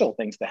crucial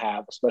things to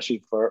have,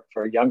 especially for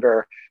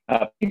younger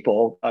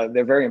people.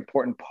 They're a very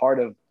important part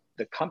of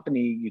the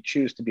company you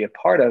choose to be a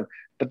part of,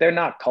 but they're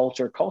not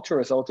culture.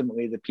 Culture is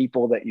ultimately the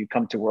people that you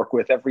come to work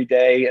with every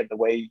day, and the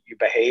way you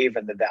behave,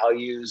 and the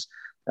values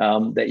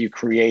that you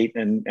create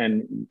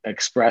and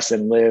express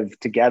and live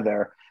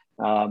together.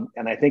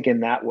 And I think in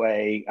that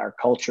way, our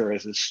culture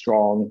is as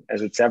strong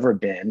as it's ever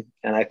been.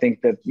 And I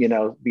think that,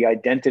 the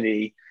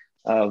identity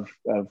of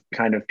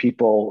kind of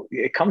people,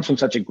 it comes from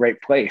such a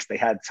great place. They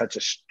had such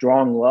a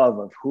strong love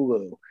of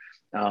Hulu,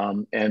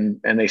 and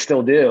they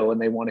still do,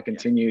 and they want to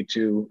continue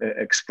to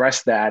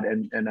express that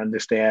and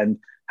understand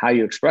how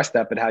you express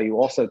that, but how you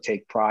also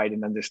take pride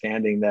in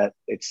understanding that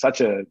it's such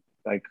a,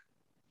 like,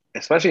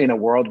 especially in a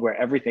world where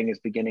everything is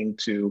beginning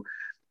to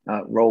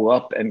roll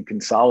up and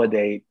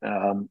consolidate,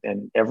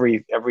 and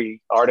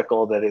every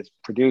article that is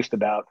produced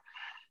about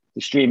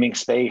the streaming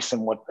space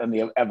and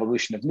the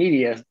evolution of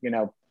media,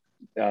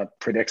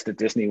 predicts that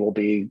Disney will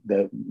be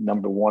the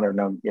number one or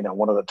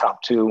one of the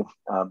top two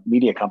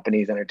media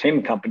companies,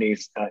 entertainment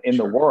companies in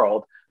the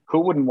world. Who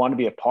wouldn't want to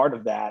be a part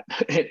of that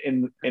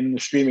in the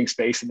streaming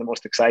space, and the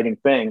most exciting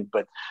thing?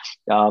 But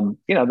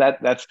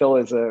that still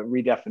is a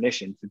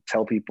redefinition to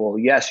tell people,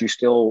 yes, you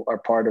still are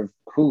part of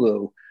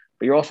Hulu,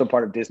 but you're also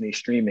part of Disney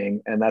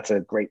streaming, and that's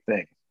a great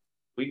thing.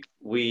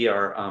 We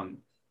are.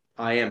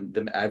 I am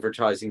the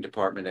advertising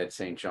department at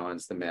St.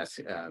 John's, the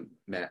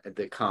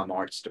the comm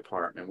arts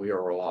department. We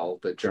are all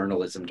the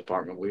journalism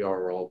department. We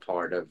are all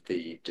part of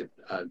the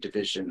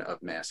division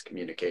of mass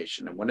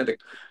communication. And one of the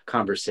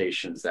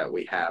conversations that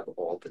we have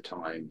all the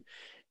time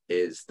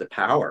is the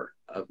power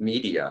of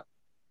media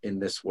in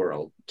this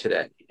world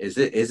today. Is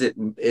it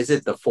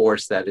the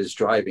force that is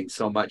driving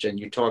so much? And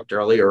you talked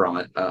earlier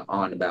on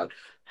about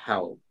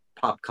how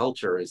pop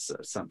culture is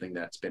something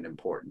that's been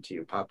important to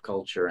you, pop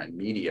culture and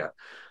media.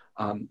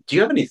 Do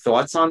you have any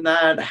thoughts on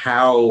that?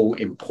 How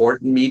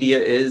important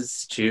media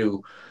is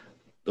to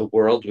the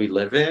world we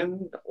live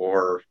in?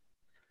 Or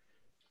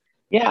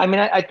yeah, I mean,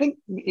 I think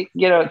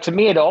to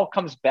me, it all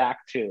comes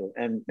back to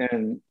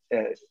and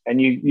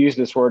you used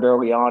this word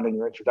early on in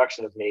your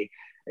introduction of me,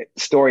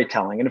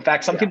 storytelling. And in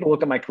fact, some people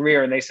look at my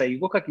career and they say, "You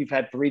look like you've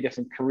had 3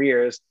 different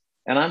careers."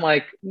 And I'm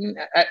like,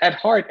 at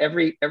heart,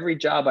 every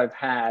job I've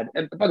had,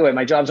 and by the way,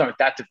 my jobs aren't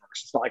that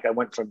diverse. It's not like I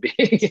went from being,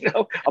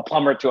 a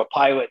plumber to a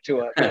pilot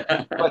to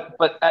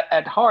but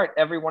at heart,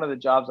 every one of the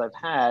jobs I've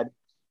had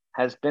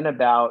has been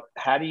about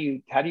how do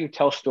you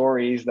tell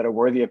stories that are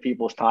worthy of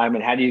people's time,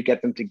 and how do you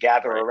get them to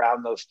gather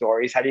around those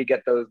stories? How do you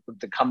get those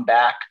to come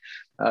back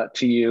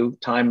to you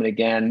time and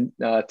again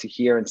to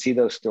hear and see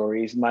those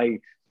stories?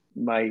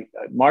 My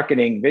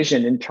marketing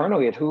vision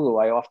internally at Hulu,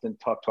 I often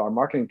talk to our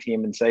marketing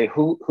team and say,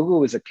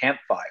 Hulu is a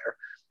campfire,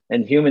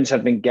 and humans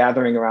have been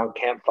gathering around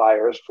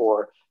campfires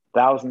for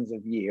thousands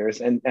of years.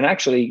 And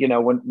actually,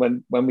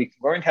 when we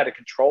learned how to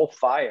control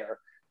fire,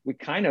 we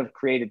kind of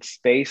created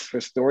space for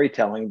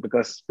storytelling,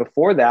 because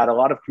before that, a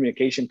lot of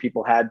communication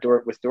people had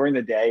was during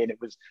the day, and it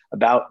was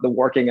about the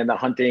working and the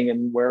hunting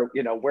and where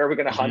are we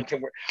going to hunt,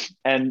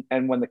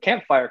 and when the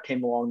campfire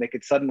came along, they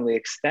could suddenly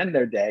extend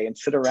their day and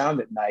sit around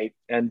at night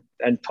and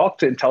talk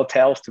to and tell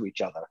tales to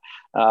each other.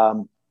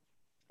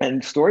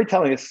 And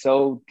storytelling is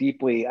so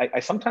deeply,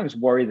 I sometimes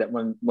worry that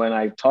when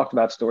I talked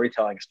about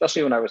storytelling,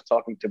 especially when I was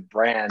talking to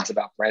brands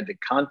about branded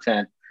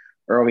content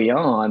early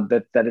on,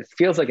 that it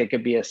feels like it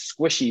could be a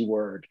squishy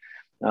word,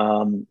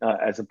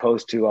 as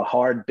opposed to a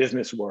hard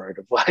business word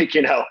of like,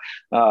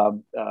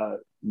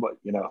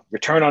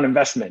 return on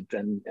investment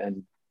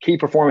and key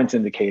performance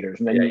indicators.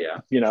 And then,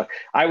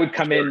 I would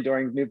come in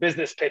during new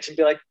business pitch and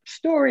be like,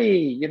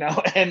 story,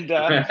 and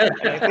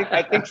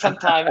I think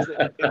sometimes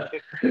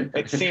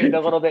it seemed a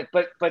little bit,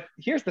 but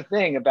here's the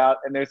thing and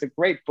there's a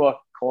great book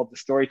called The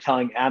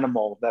Storytelling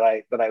Animal that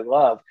I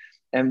love.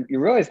 And you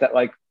realize that,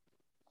 like,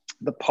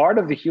 the part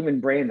of the human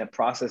brain that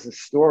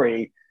processes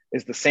story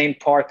is the same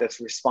part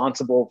that's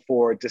responsible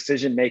for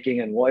decision-making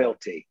and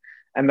loyalty.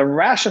 And the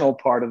rational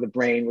part of the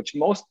brain, which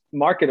most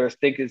marketers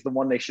think is the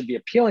one they should be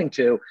appealing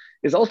to,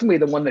 is ultimately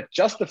the one that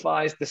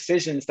justifies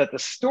decisions that the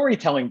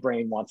storytelling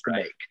brain wants to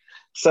make.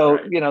 So,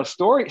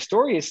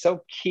 story is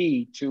so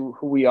key to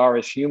who we are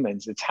as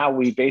humans. It's how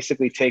we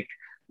basically take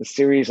a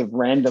series of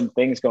random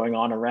things going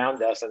on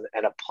around us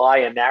and apply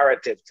a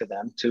narrative to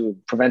them to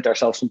prevent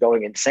ourselves from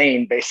going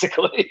insane,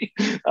 basically,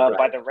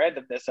 by the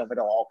randomness of it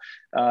all.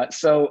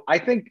 So I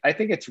think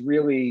it's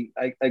really,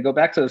 I go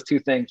back to those 2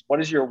 things.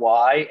 What is your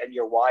why? And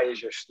your why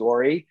is your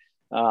story.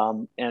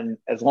 And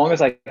as long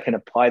as I can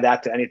apply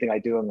that to anything I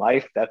do in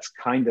life, that's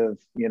kind of,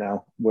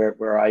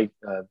 where I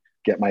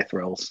get my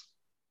thrills.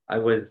 I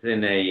was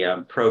in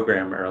a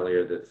program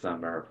earlier this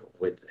summer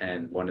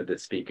and one of the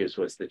speakers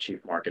was the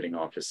chief marketing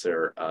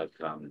officer of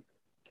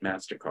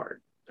MasterCard,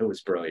 who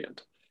was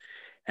brilliant.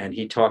 And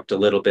he talked a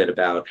little bit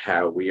about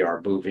how we are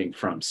moving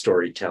from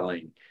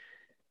storytelling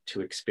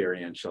to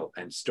experiential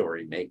and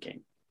story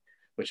making,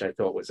 which I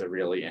thought was a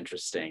really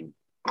interesting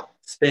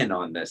spin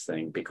on this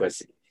thing,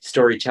 because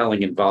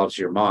storytelling involves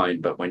your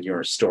mind, but when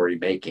you're story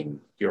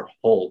making, your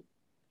whole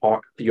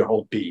your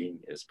whole being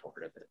is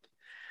part of it.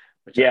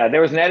 Yeah,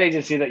 there was an ad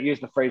agency that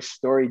used the phrase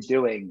 "story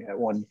doing" at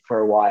one for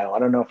a while. I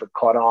don't know if it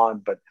caught on,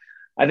 but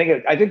I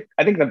think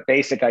the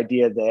basic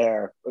idea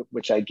there,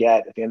 which I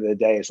get at the end of the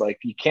day, is like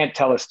you can't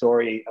tell a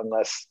story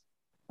unless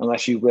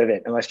you live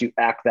it, unless you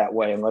act that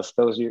way, unless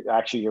those are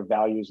actually your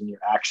values and your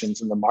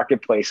actions in the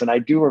marketplace. And I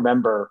do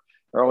remember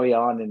early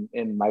on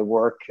in my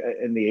work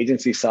in the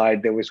agency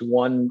side, there was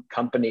one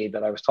company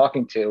that I was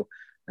talking to,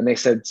 and they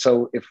said,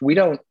 "So if we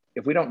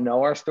don't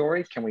know our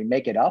story, can we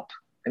make it up?"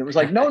 And it was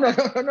like, no.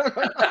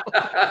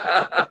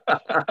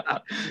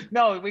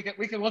 No, we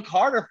can look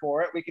harder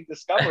for it. We can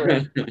discover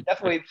it.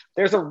 Definitely,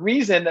 there's a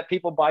reason that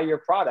people buy your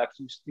products.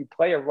 You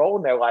play a role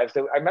in their lives.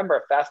 I remember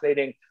a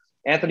fascinating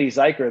Anthony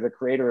Zeiger, the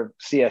creator of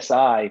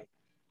CSI,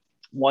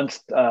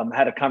 once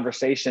had a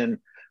conversation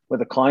with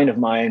a client of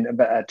mine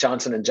at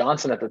Johnson &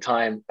 Johnson at the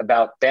time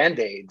about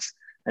Band-Aids.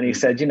 And he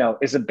said,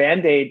 is a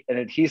Band-Aid an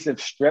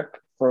adhesive strip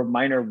for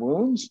minor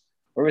wounds?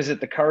 Or is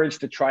it the courage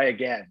to try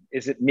again?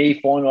 Is it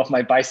me falling off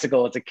my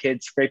bicycle as a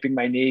kid, scraping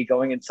my knee,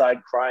 going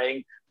inside,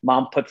 crying?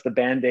 Mom puts the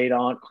Band-Aid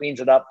on,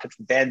 cleans it up, puts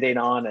the Band-Aid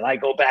on, and I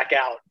go back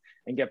out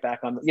and get back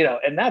on,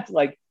 and that's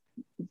like,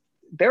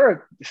 there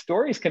are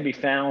stories can be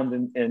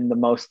found in the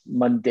most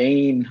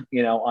mundane,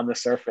 on the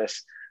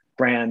surface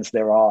brands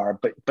there are,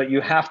 but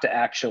you have to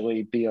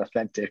actually be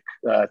authentic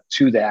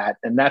to that.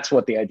 And that's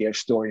what the idea of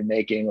story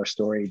making or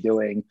story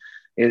doing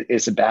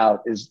is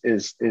about, is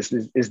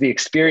the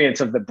experience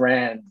of the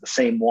brand the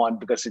same one?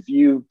 Because if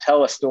you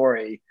tell a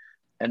story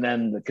and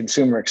then the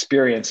consumer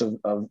experience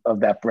of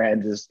that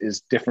brand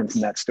is different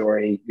from that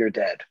story, you're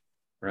dead.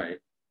 Right.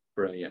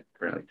 Brilliant.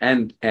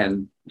 And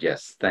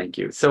yes, thank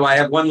you. So I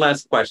have one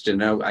last question.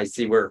 Now I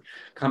see we're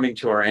coming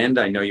to our end.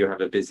 I know you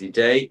have a busy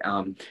day.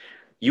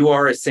 You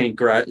are a St.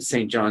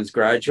 John's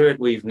graduate.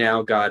 We've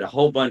now got a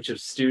whole bunch of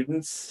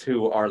students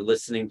who are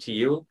listening to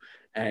you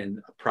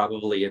and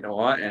probably in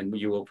awe, and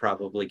you will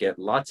probably get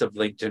lots of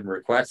LinkedIn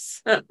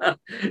requests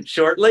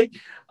shortly.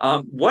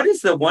 What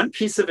is the one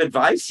piece of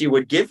advice you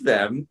would give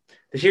them?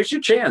 Here's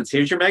your chance.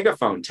 Here's your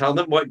megaphone. Tell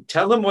them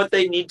what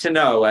they need to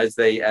know as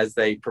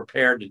they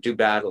prepare to do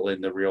battle in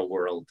the real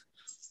world.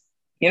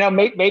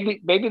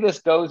 Maybe this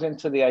goes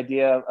into the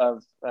idea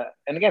of,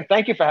 and again,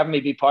 thank you for having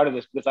me be part of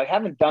this, because I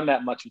haven't done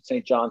that much at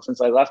St. John's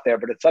since I left there,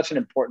 but it's such an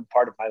important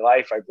part of my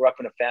life. I grew up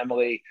in a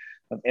family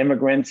of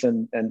immigrants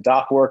and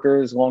dock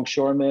workers,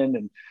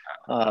 longshoremen,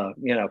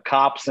 and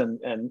cops,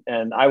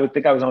 and I would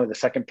think I was only the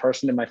second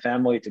person in my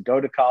family to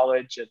go to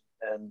college,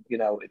 and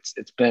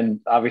it's been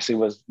obviously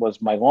was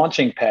my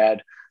launching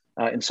pad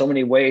in so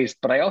many ways.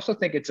 But I also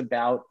think it's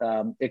about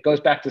it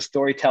goes back to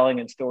storytelling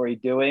and story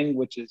doing,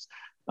 which is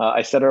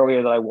I said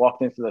earlier that I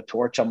walked into the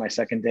Torch on my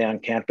second day on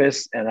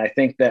campus, and I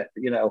think that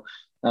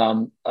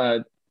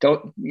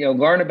don't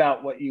learn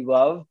about what you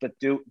love, but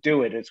do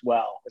it as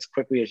well as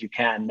quickly as you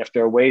can. And if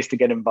there are ways to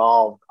get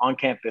involved on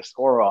campus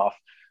or off,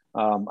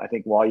 I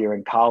think while you're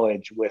in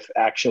college with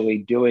actually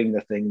doing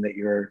the thing that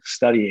you're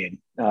studying,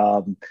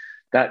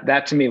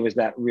 that to me was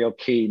that real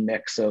key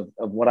mix of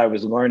what I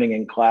was learning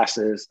in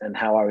classes and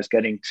how I was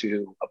getting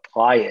to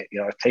apply it.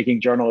 I was taking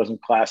journalism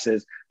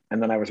classes,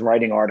 and then I was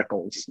writing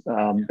articles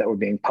that were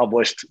being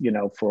published,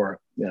 for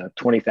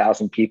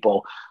 20,000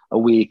 people a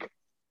week,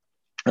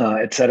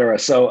 et cetera.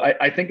 So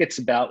I think it's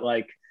about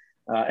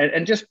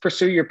and just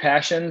pursue your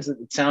passions.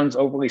 It sounds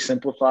overly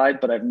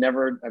simplified, but I've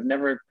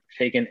never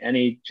taken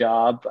any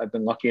job. I've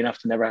been lucky enough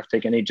to never have to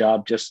take any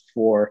job just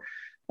for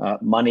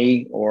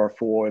money or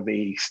for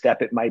the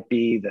step it might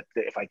be that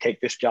if I take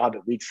this job,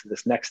 it leads to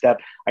this next step.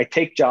 I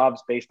take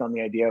jobs based on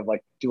the idea of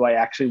do I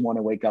actually want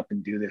to wake up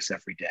and do this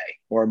every day,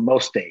 or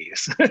most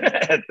days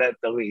at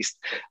the least?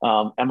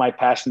 Am I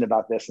passionate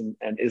about this?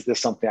 And is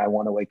this something I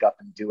want to wake up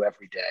and do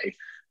every day?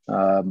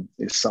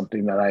 Is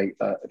something that I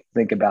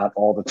think about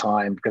all the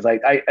time, because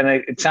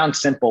it sounds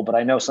simple, but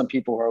I know some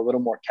people who are a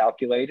little more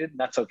calculated, and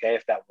that's okay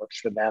if that works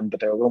for them, but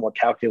they're a little more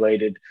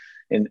calculated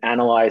in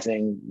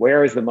analyzing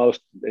where is the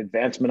most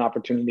advancement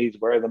opportunities,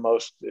 where are the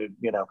most,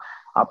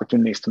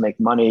 opportunities to make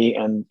money.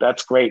 And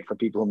that's great for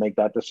people who make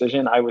that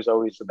decision. I was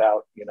always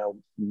about,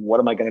 what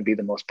am I going to be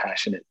the most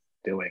passionate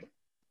doing?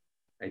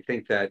 I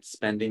think that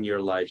spending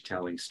your life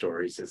telling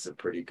stories is a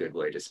pretty good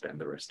way to spend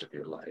the rest of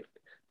your life.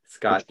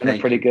 Scott, it's been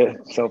pretty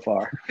good so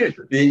far.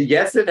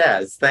 Yes, it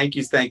has. Thank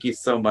you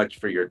so much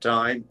for your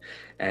time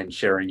and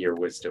sharing your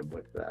wisdom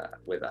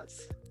with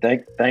us.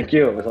 Thank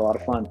you. It was a lot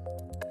of fun.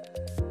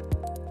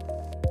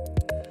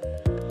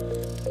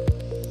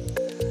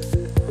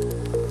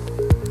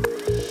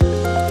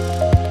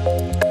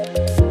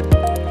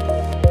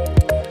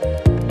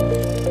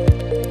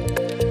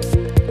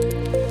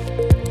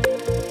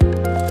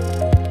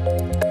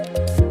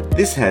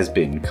 This has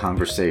been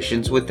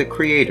Conversations with the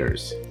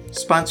Creators,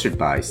 sponsored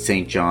by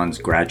St. John's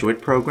Graduate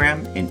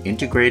Program in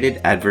Integrated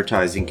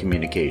Advertising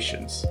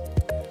Communications.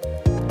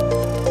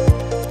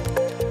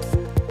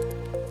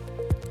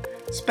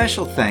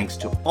 Special thanks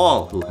to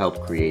all who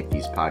helped create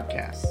these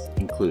podcasts,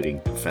 including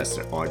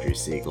Professor Audrey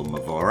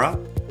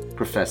Siegel-Mavora,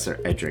 Professor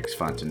Edrix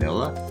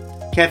Fontanilla,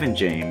 Kevin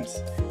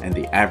James, and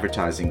the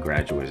advertising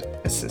graduate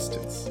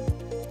assistants.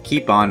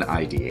 Keep on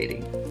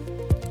ideating.